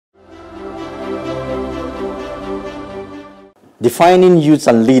Defining youth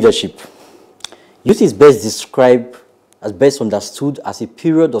and leadership. Youth is best described as best understood as a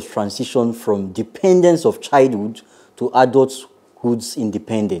period of transition from dependence of childhood to adulthood's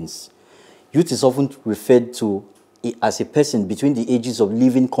independence. Youth is often referred to as a person between the ages of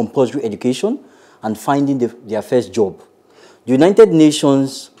leaving compulsory education and finding their first job. The United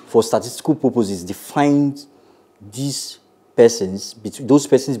Nations, for statistical purposes, defined those persons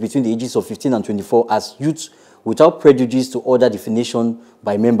between the ages of 15 and 24 as youth without prejudice to other definition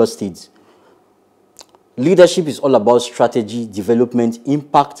by member states. Leadership is all about strategy, development,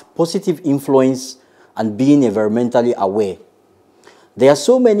 impact, positive influence, and being environmentally aware. There are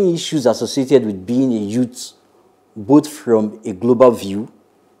so many issues associated with being a youth, both from a global view,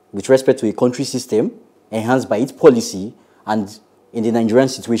 with respect to a country system, enhanced by its policy, and in the Nigerian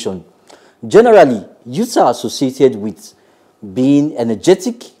situation. Generally, youths are associated with being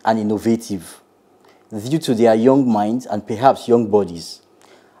energetic and innovative due to their young minds and perhaps young bodies.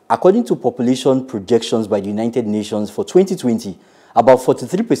 According to population projections by the United Nations for 2020, about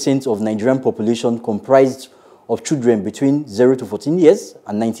 43% of Nigerian population comprised of children between 0 to 14 years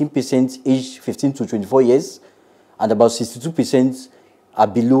and 19% aged 15 to 24 years, and about 62% are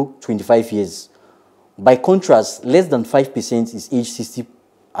below 25 years. By contrast, less than 5% is age 60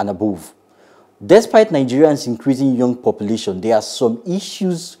 and above. Despite Nigerians' increasing young population, there are some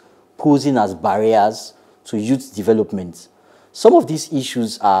issues posing as barriers to youth development. Some of these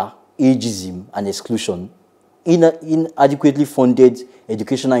issues are ageism and exclusion, inadequately funded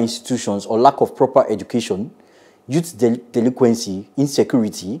educational institutions or lack of proper education, youth delinquency,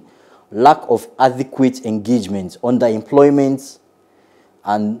 insecurity, lack of adequate engagement, underemployment,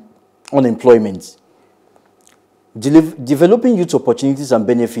 and unemployment. Developing youth opportunities and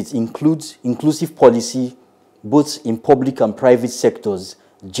benefits includes inclusive policy, both in public and private sectors,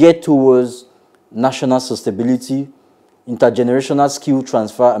 geared towards national sustainability, intergenerational skill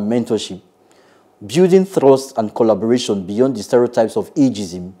transfer and mentorship, building trust and collaboration beyond the stereotypes of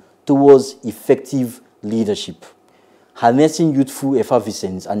ageism towards effective leadership, harnessing youthful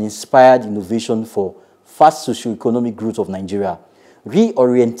effervescence and inspired innovation for fast socio-economic growth of Nigeria,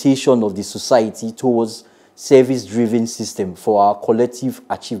 reorientation of the society towards service-driven system for our collective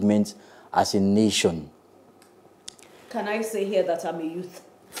achievement as a nation. Can I say here that I'm a youth?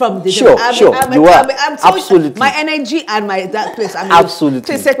 From the sure, you are. I'm so absolutely. My energy and that place. Absolutely.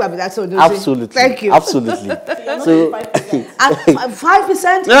 Please take my so absolutely. Thank you. Absolutely. So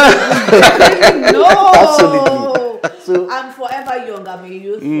 5%? No. Absolutely. So I'm forever young. I'm a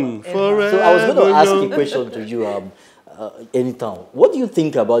youth. Forever. So I was going to ask a question to you, Enitan. What do you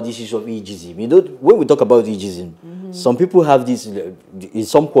think about this issue of ageism? You know, when we talk about ageism, some people have this in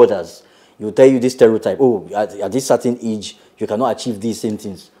some quarters. You'll tell you this stereotype, oh, at this certain age, you cannot achieve these same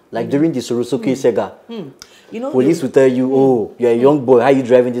things. Like during the Sorosoke Sega, you know, police will tell you, oh, you're a young boy, how are you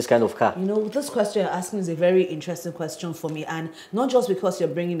driving this kind of car? You know, this question you're asking is a very interesting question for me. And not just because you're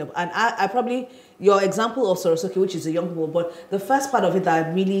bringing up, and I probably, your example of Sorosoke, which is a young boy, but the first part of it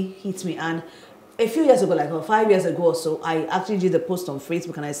that really hits me, and a few years ago, like 5 years ago or so, I actually did a post on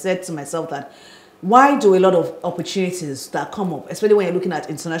Facebook and I said to myself that, why do a lot of opportunities that come up, especially when you're looking at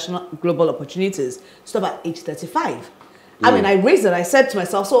international global opportunities, stop at age 35? I mean, I raised it. I said to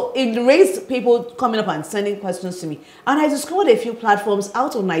myself, so it raised people coming up and sending questions to me. And I discovered a few platforms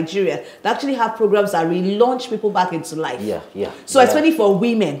out of Nigeria that actually have programs that relaunch people back into life. So especially for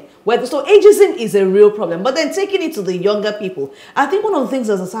women. So ageism is a real problem. But then taking it to the younger people, I think one of the things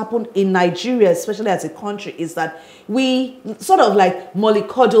that has happened in Nigeria, especially as a country, is that we sort of like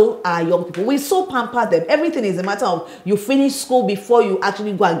mollycoddle our young people. We so pamper them. Everything is a matter of you finish school before you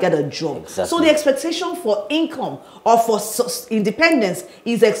actually go and get a job. Exactly. So the expectation for income or for independence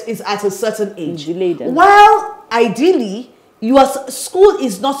is at a certain age. While ideally, your school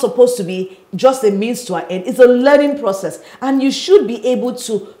is not supposed to be just a means to an end. It's a learning process. And you should be able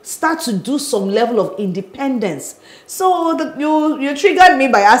to start to do some level of independence. So you triggered me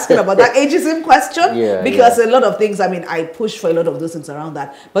by asking about that ageism question. Because a lot of things, I mean, I push for a lot of those things around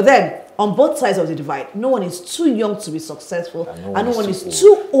that. But then, on both sides of the divide, no one is too young to be successful. And no one is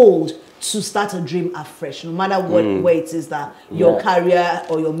too old to start a dream afresh, no matter what way it is that your career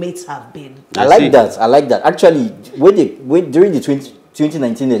or your mates have been. I like that. Actually, during the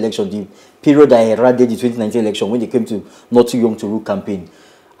 2019 election, the period I heralded the 2019 election, when they came to Not Too Young to Rule campaign,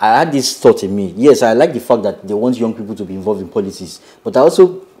 I had this thought in me. Yes, I like the fact that they want young people to be involved in politics, but I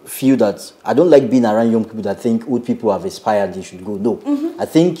also feel that I don't like being around young people that think old people have aspired they should go. No, I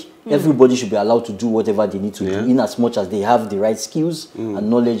think everybody should be allowed to do whatever they need to do, in as much as they have the right skills and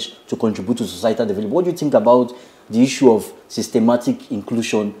knowledge to contribute to societal development. What do you think about the issue of systematic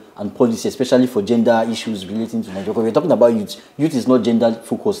inclusion and policy, especially for gender issues relating to Nigeria. Because we're talking about youth. Youth is not gender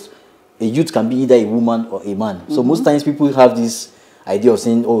focused. A youth can be either a woman or a man. So most times people have this idea of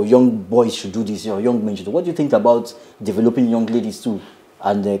saying, oh, young boys should do this, or young men should do. What do you think about developing young ladies too,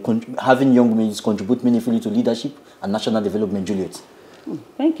 and having young men contribute meaningfully to leadership and national development, Juliet?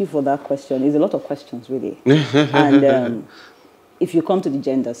 Thank you for that question. It's a lot of questions, really. And if you come to the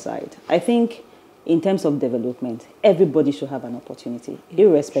gender side, I think in terms of development, everybody should have an opportunity,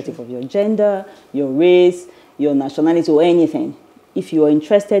 irrespective of your gender, your race, your nationality, or anything. If you are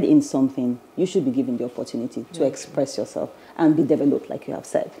interested in something, you should be given the opportunity to express yourself and be developed, like you have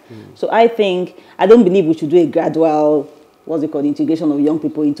said. So I don't believe we should do a gradual, what's it called, integration of young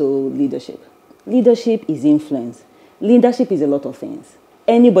people into leadership. Leadership is influence. Leadership is a lot of things.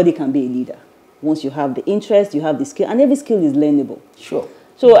 Anybody can be a leader. Once you have the interest, you have the skill, and every skill is learnable. Sure.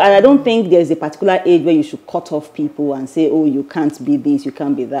 So I don't think there's a particular age where you should cut off people and say, oh, you can't be this, you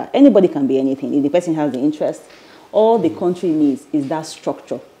can't be that. Anybody can be anything. If the person has the interest, all the country needs is that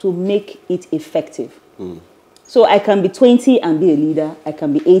structure to make it effective. So I can be 20 and be a leader. I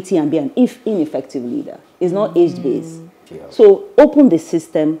can be 80 and be an ineffective leader. It's not age-based. Yeah. So open the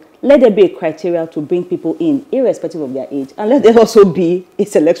system. Let there be a criteria to bring people in, irrespective of their age. And let there also be a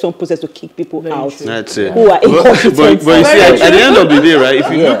selection process to kick people out. That's it. Who are incompetent. But you see, at the end of the day, right,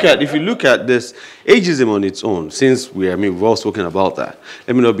 if you look at this, ageism on its own, since we've all spoken about that,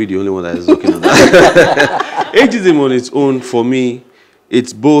 let me not be the only one that is looking at that. Ageism on its own, for me,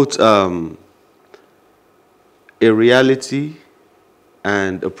 it's both a reality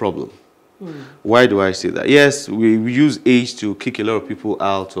and a problem. Why do I say that? Yes, we use age to kick a lot of people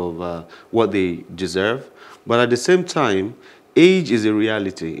out of what they deserve. But at the same time, age is a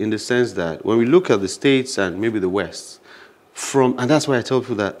reality in the sense that when we look at the States and maybe the West, and that's why I tell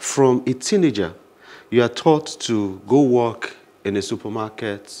people that from a teenager, you are taught to go work in a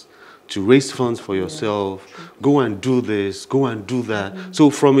supermarket, to raise funds for yourself, go and do this, go and do that.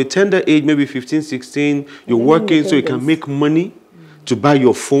 So from a tender age, maybe 15, 16, you're working so you can make money to buy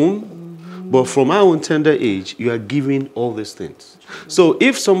your phone. But from our own tender age, you are giving all these things. So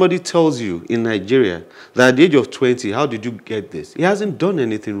if somebody tells you in Nigeria that at the age of 20, how did you get this? He hasn't done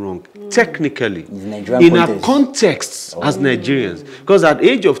anything wrong, technically. In our context as Nigerians. Because at the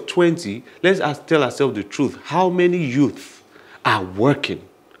age of 20, let's tell ourselves the truth. How many youth are working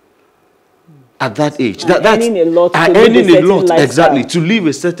at that age? Earning a lot, exactly, to live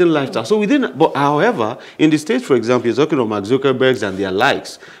a certain lifestyle. So but however, in the States, for example, you're talking about Mark Zuckerberg and their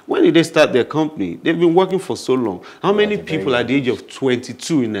likes. When did they start their company? They've been working for so long. How many people at the age of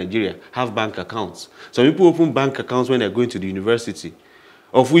 22 in Nigeria have bank accounts? Some people open bank accounts when they're going to the university,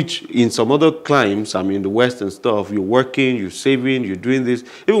 of which in some other climes, I mean the West and stuff, you're working, you're saving, you're doing this.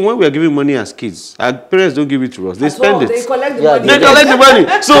 Even when we are giving money as kids, our parents don't give it to us. They spend it. They collect the money. They collect the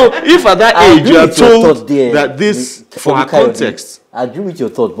money. So if at that age you are told that this, for our context. I agree with your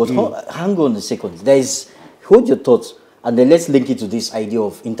thought, but hang on a second. Hold your thoughts, and then let's link it to this idea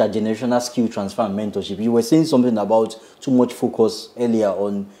of intergenerational skill transfer and mentorship. You were saying something about too much focus earlier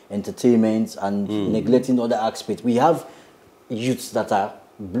on entertainment and neglecting other aspects. We have youths that are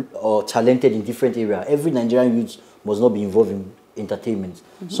talented in different areas. Every Nigerian youth must not be involved in entertainment.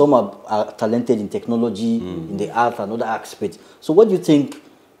 Some are talented in technology, in the art and other aspects. So what do you think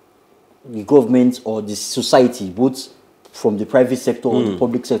the government or the society, both from the private sector or the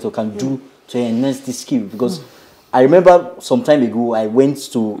public sector, can do to enhance this skill? Because I remember some time ago, I went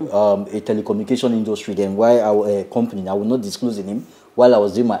to a telecommunication industry then, while a company, I will not disclose the name, while I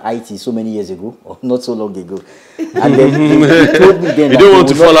was doing my IT so many years ago, or not so long ago. And then they told me then you don't want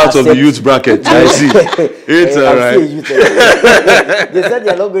to fall out of the youth bracket. I see. It's all right. They said they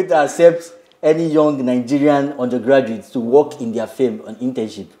are not going to accept any young Nigerian undergraduates to work in their firm on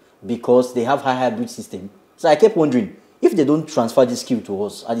internship because they have high hybrid system. So I kept wondering, if they don't transfer this skill to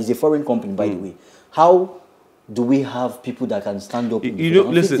us, and it's a foreign company, by the way, how do we have people that can stand up?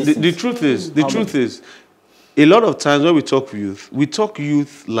 Listen, the truth is, a lot of times when we talk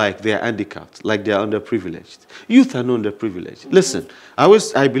youth like they're handicapped, like they're underprivileged. Youth are not underprivileged. Listen,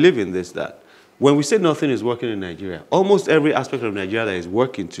 I believe in this, that when we say nothing is working in Nigeria, almost every aspect of Nigeria that is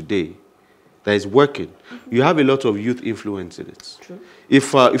working today, you have a lot of youth influence in it. True.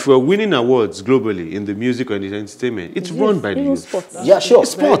 If we're winning awards globally in the music or in the entertainment, it's run by the youth. Sports. Yeah, sure.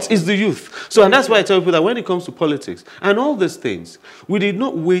 Sports is the youth. So, and that's why I tell people that when it comes to politics and all these things, we did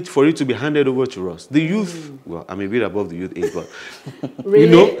not wait for it to be handed over to us. The youth, well, I'm a bit above the youth age, but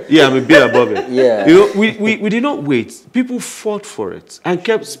really? Yeah, I'm a bit above it. Yeah. We did not wait. People fought for it and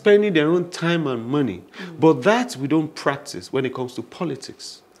kept spending their own time and money. But that we don't practice when it comes to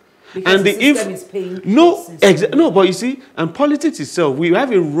politics. Because and the system is paying. No, but you see, and politics itself, we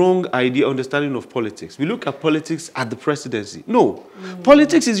have a wrong understanding of politics. We look at politics at the presidency. No,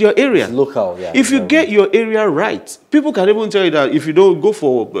 politics is your area. It's local, yeah. If you get your area right, people can even tell you that if you don't go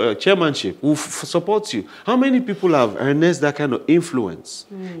for chairmanship, we'll support you. How many people have harnessed that kind of influence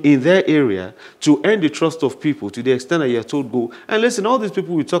in their area to earn the trust of people to the extent that you're told go? And listen, all these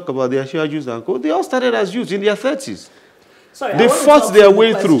people we talk about, they are youth and co, they all started as youth in their 30s. Sorry, they fought their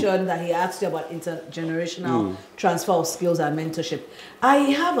way through. The question that he asked you about intergenerational transfer of skills and mentorship. I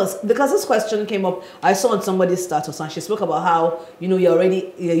have because this question came up, I saw on somebody's status and she spoke about how, you know, you're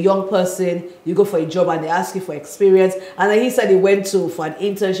already a young person, you go for a job and they ask you for experience. And then he said he went for an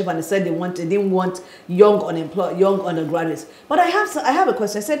internship and he said they didn't want young undergraduates. But I have a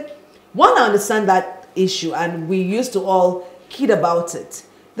question. I said, one, I understand that issue and we used to all kid about it.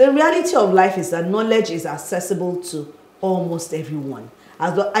 The reality of life is that knowledge is accessible to almost everyone.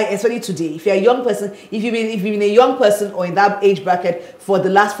 Especially today, if you're a young person, if you've been a young person or in that age bracket for the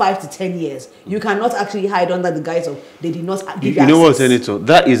last 5 to 10 years, you cannot actually hide under the guise of they did not give you know what, Enitan?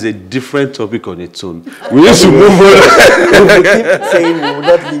 That is a different topic on its own. We need to move on. We keep saying we will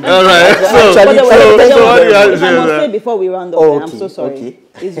not leave. All right. If I must say before we round up, I'm so sorry. Okay.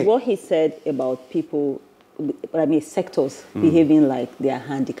 Is what he said about people, I mean sectors behaving like they are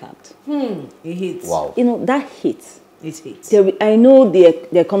handicapped. It hits. Wow. You know, that hits. It hits. I know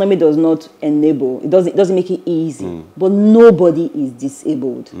the economy does not enable, it doesn't make it easy, but nobody is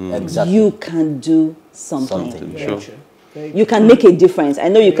disabled. Exactly. You can do something. Very true. You can make a difference. I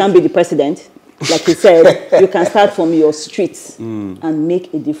know you can't be the president, like he said. You can start from your streets and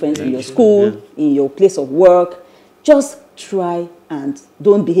make a difference in your school, in your place of work. Just try and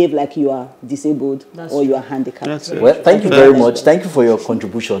don't behave like you are disabled or you are handicapped. Well, thank you very much. Thank you for your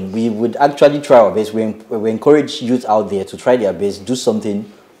contribution. We would actually try our best. We encourage youth out there to try their best, do something,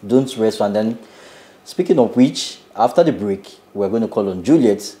 don't rest. And then, speaking of which, after the break, we're going to call on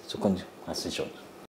Juliet to continue our session.